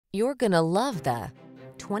You're gonna love the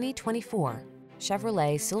 2024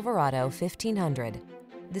 Chevrolet Silverado 1500.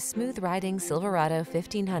 The smooth-riding Silverado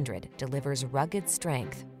 1500 delivers rugged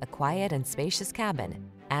strength, a quiet and spacious cabin,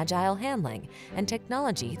 agile handling, and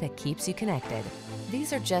technology that keeps you connected.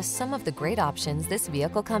 These are just some of the great options this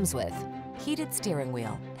vehicle comes with: heated steering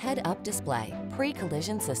wheel, head-up display,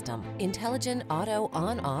 pre-collision system, intelligent auto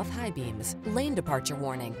on-off high beams, lane departure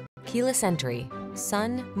warning, keyless entry,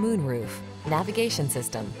 sun, moon roof, navigation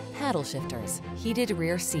system, paddle shifters, heated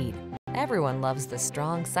rear seat. Everyone loves the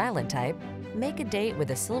strong, silent type. Make a date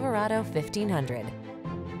with a Silverado 1500.